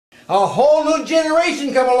a whole new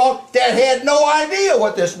generation come along that had no idea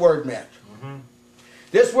what this word meant.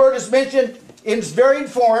 This word is mentioned in varied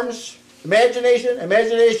forms: imagination,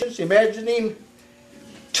 imaginations, imagining,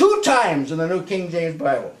 2 times in the New King James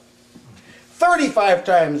Bible, 35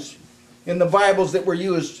 times in the Bibles that were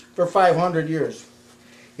used for 500 years.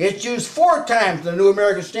 It's used 4 times in the New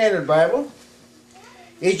American Standard Bible.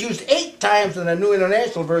 It's used 8 times in the New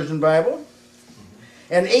International Version Bible,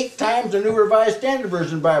 and 8 times in the New Revised Standard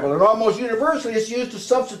Version Bible. And almost universally it's used to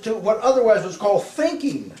substitute what otherwise was called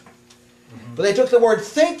thinking. But they took the word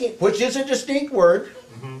thinking, which is a distinct word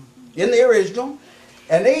in the original,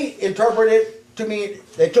 and they interpreted it to mean,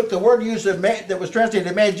 they took the word used that was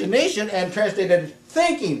translated imagination and translated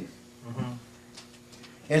thinking.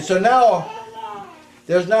 And so now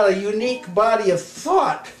there's not a unique body of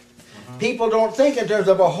thought. People don't think in terms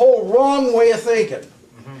of a whole wrong way of thinking.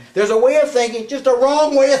 There's a way of thinking, just a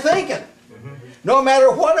wrong way of thinking. No matter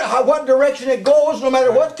what direction it goes, no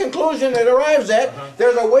matter what conclusion it arrives at,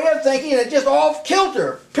 there's a way of thinking that's just off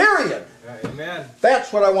kilter, period. Amen.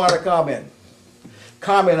 That's what I want to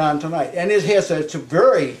comment on tonight. And it's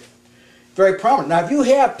very, very prominent. Now, if you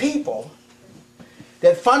have people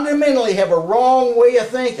that fundamentally have a wrong way of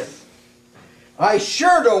thinking, I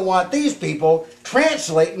sure don't want these people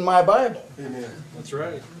translating my Bible. Amen. That's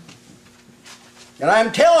right. And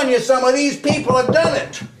I'm telling you, some of these people have done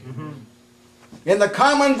it. In the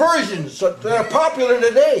common versions that are popular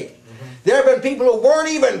today. There have been people who weren't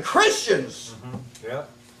even Christians. Yeah.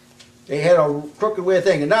 They had a crooked way of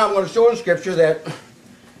thinking. Now I'm going to show in Scripture that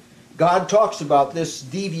God talks about this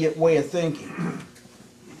deviant way of thinking.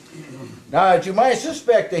 Now, as you might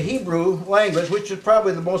suspect, the Hebrew language, which is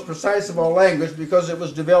probably the most precise of all language because it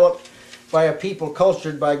was developed by a people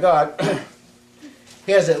cultured by God,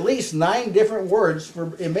 has at least 9 different words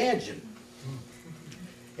for imagine,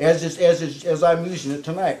 as I'm using it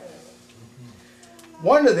tonight.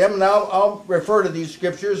 One of them, now I'll refer to these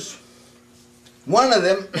scriptures, one of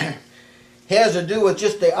them has to do with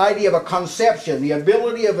just the idea of a conception, the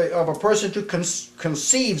ability of a person to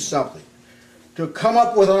conceive something, to come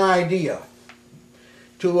up with an idea,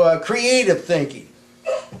 to creative thinking,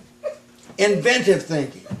 inventive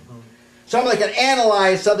thinking. Somebody can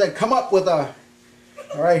analyze something, come up with a...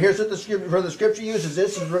 All right, here's what the scripture uses.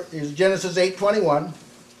 This is Genesis 8:21.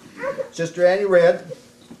 Sister Annie read,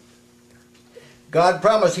 God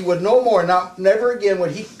promised he would no more, never again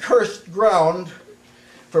would he curse ground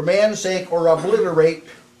for man's sake or obliterate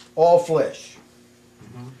all flesh.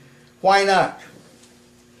 Why not?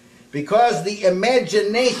 Because the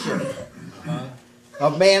imagination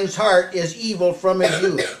of man's heart is evil from his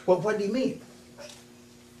youth. Well, what do you mean?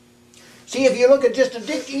 See, if you look at just an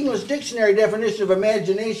English dictionary definition of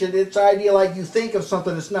imagination, it's idea like you think of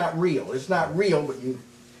something that's not real. It's not real, but you...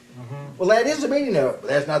 Well, that is the meaning of it, but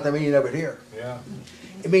that's not the meaning of it here. Yeah.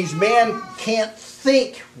 It means man can't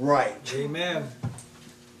think right. Amen.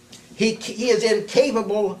 He is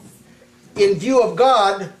incapable, in view of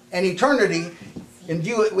God and eternity, in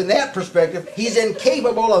view with that perspective, he's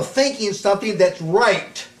incapable of thinking something that's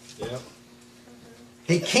right. Yep.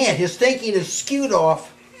 He can't. His thinking is skewed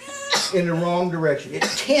off in the wrong direction. It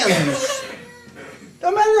tends.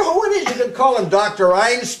 No matter who it is, you could call him Dr.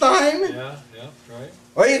 Einstein. Yeah, right.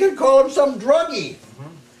 Or you could call him some druggie.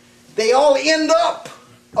 They all end up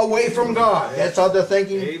away from God. That's how they're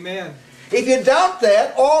thinking. Amen. If you doubt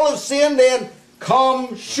that, all have sinned and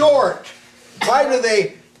come short. Why do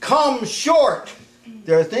they come short?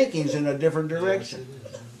 Their thinking's in a different direction.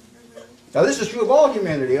 Now this is true of all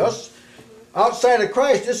humanity. Us, outside of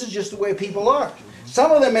Christ, this is just the way people are.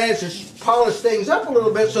 Some of them manage to polish things up a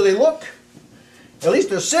little bit so they look, at least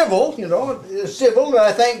they're civil, you know, civil. And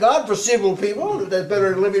I thank God for civil people. That's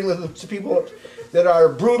better than living with people that are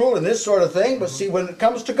brutal and this sort of thing. But see, when it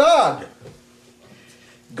comes to God,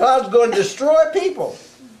 God's going to destroy people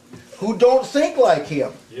who don't think like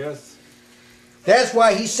Him. Yes. That's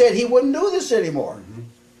why He said He wouldn't do this anymore.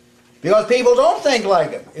 Because people don't think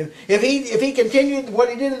like Him. If he continued what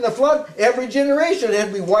He did in the flood, every generation had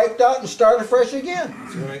to be wiped out and start afresh again.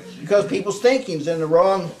 That's right. Because people's thinking's in the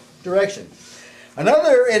wrong direction.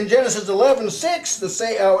 Another, in Genesis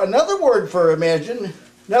 11:6, another word for imagine,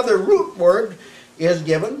 another root word is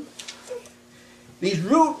given. These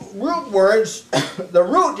root words, the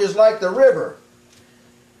root is like the river.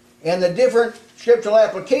 And the different scriptural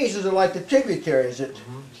applications are like the tributaries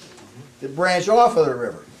that branch off of the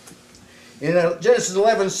river. In Genesis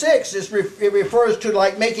 11:6, it refers to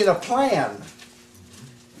like making a plan.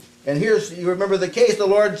 And here's, you remember the case the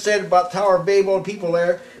Lord said about Tower of Babel, people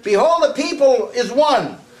there. Behold, the people is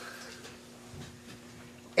one.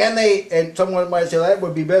 And someone might say, that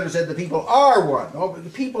would be better said the people are one. No, but the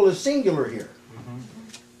people is singular here.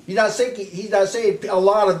 He's not saying a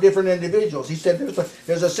lot of different individuals. He said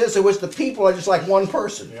there's a sense in which the people are just like one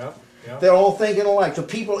person. Yep. Yep. They're all thinking alike. So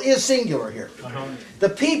people is singular here. The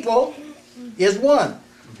people is one.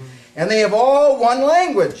 And they have all one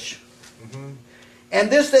language. And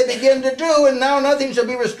this they begin to do, and now nothing shall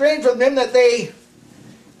be restrained from them that they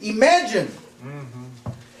imagine.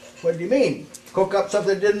 What do you mean? Cook up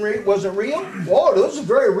something that wasn't real? Whoa, this is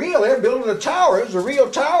very real. They're building a tower. It was a real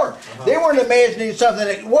tower. They weren't imagining something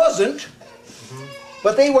that wasn't,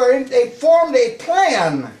 but they formed a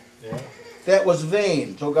plan that was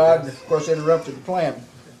vain. So God, of course, interrupted the plan.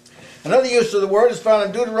 Another use of the word is found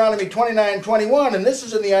in Deuteronomy 29:21, and this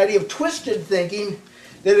is in the idea of twisted thinking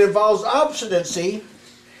that involves obstinacy.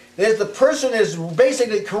 That the person is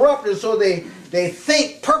basically corrupted, so they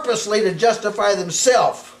think purposely to justify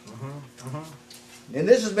themselves. And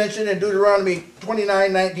this is mentioned in Deuteronomy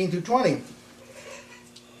 29:19-20.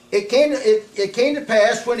 It came to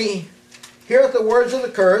pass when he heareth the words of the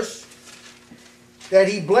curse, that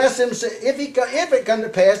he bless himself. If it come to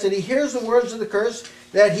pass that he hears the words of the curse,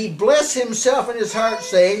 that he bless himself in his heart,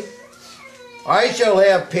 saying, I shall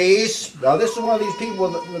have peace. Now this is one of these people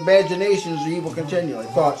with imaginations of evil continually,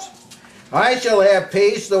 thoughts. I shall have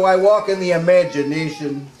peace, though I walk in the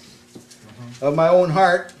imagination of my own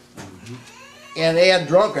heart, and add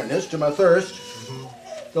drunkenness to my thirst.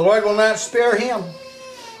 The Lord will not spare him.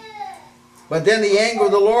 But then the anger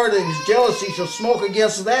of the Lord and his jealousy shall smoke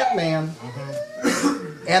against that man.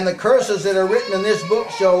 And the curses that are written in this book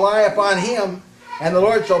shall lie upon him, and the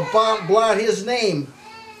Lord shall blot his name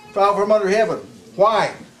out from under heaven.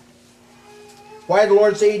 Why? Why did the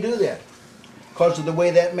Lord say he do that? Because of the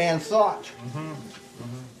way that man thought.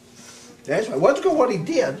 That's why. What's good what he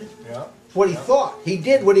did? Yeah. What he thought. He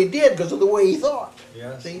did what he did because of the way he thought.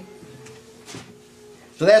 Yes. See?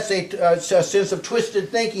 So that's a sense of twisted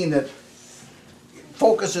thinking that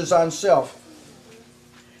focuses on self.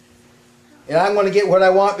 And I'm going to get what I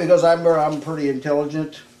want because I'm pretty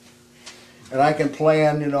intelligent. And I can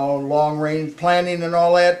plan, long range planning and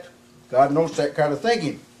all that. God knows that kind of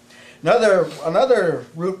thinking. Another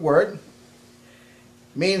root word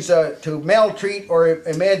means to maltreat or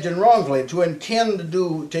imagine wrongfully, to intend to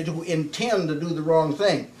do the wrong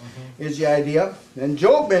thing, is the idea. And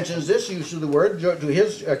Job mentions this use of the word to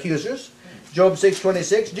his accusers. Job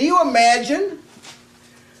 6:26. Do you imagine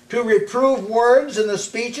to reprove words in the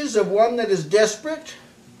speeches of one that is desperate,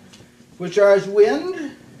 which are as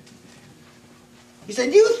wind? He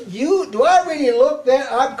said, do I really look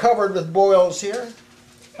that? I'm covered with boils here.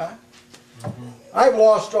 Huh? I've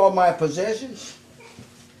lost all my possessions.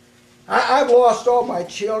 I've lost all my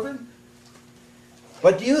children.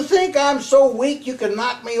 But do you think I'm so weak you can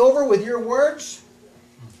knock me over with your words?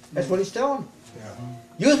 That's what he's telling them.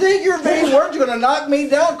 Yeah. You think your vain words are going to knock me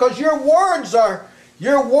down? Because your words are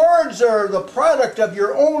the product of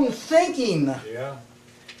your own thinking. Yeah.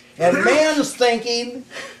 And man's thinking,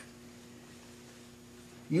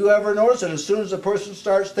 you ever notice that as soon as a person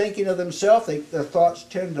starts thinking of themselves, their thoughts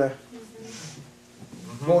tend to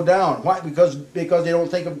go down. Why? Because they don't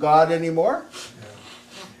think of God anymore.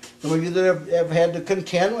 Some of you that have had to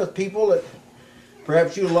contend with people that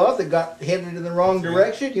perhaps you love that got headed in the wrong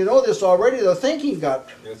direction. You know this already. The thinking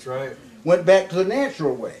That's right. went back to the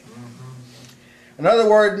natural way. Another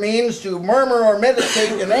word means to murmur or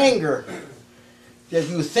meditate in anger. If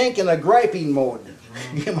you think in a griping mode,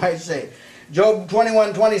 you might say. Job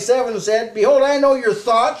 21:27 said, Behold, I know your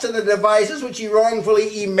thoughts and the devices which you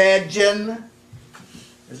wrongfully imagine.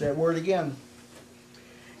 There's that word again.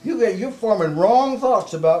 You're forming wrong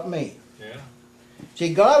thoughts about me. Yeah.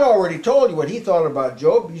 See, God already told you what he thought about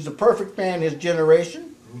Job. He's a perfect man in his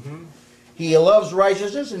generation. He loves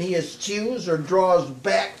righteousness and he eschews or draws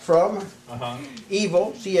back from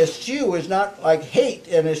evil. See, eschew is not like hate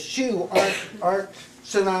and eschew aren't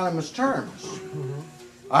synonymous terms.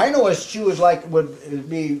 I know eschew is would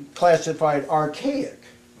be classified archaic.